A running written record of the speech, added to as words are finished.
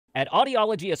At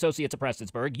Audiology Associates of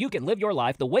Prestonsburg, you can live your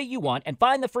life the way you want and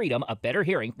find the freedom of better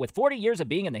hearing. With 40 years of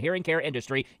being in the hearing care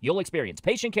industry, you'll experience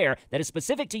patient care that is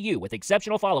specific to you with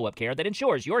exceptional follow-up care that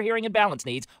ensures your hearing and balance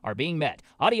needs are being met.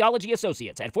 Audiology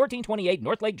Associates at 1428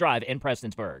 North Lake Drive in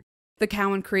Prestonsburg. The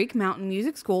Cowan Creek Mountain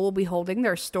Music School will be holding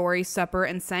their Story, Supper,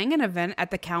 and Sangin event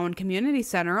at the Cowan Community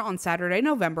Center on Saturday,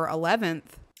 November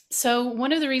 11th. So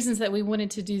one of the reasons that we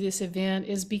wanted to do this event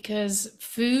is because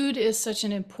food is such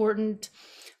an important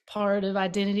part of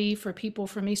identity for people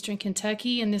from Eastern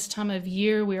Kentucky. And this time of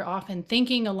year, we're often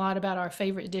thinking a lot about our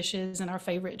favorite dishes and our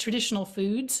favorite traditional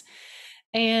foods.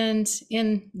 And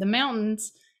in the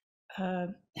mountains,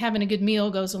 having a good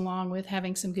meal goes along with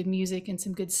having some good music and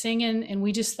some good singing. And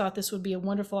we just thought this would be a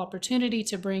wonderful opportunity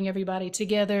to bring everybody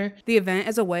together. The event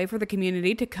is a way for the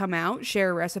community to come out,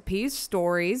 share recipes,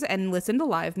 stories, and listen to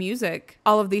live music.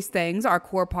 All of these things are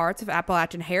core parts of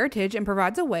Appalachian heritage and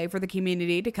provides a way for the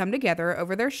community to come together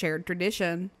over their shared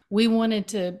tradition. We wanted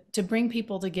to bring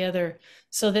people together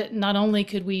so that not only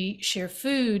could we share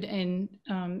food and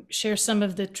share some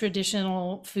of the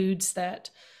traditional foods that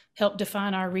help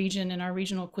define our region and our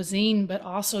regional cuisine, but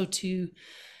also to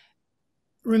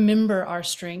remember our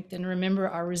strength and remember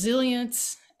our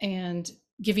resilience and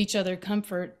give each other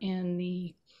comfort in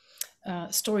the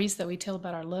stories that we tell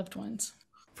about our loved ones.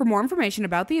 For more information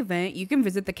about the event, you can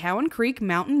visit the Cowan Creek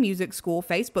Mountain Music School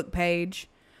Facebook page.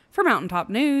 For Mountaintop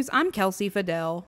News, I'm Kelsey Fidel.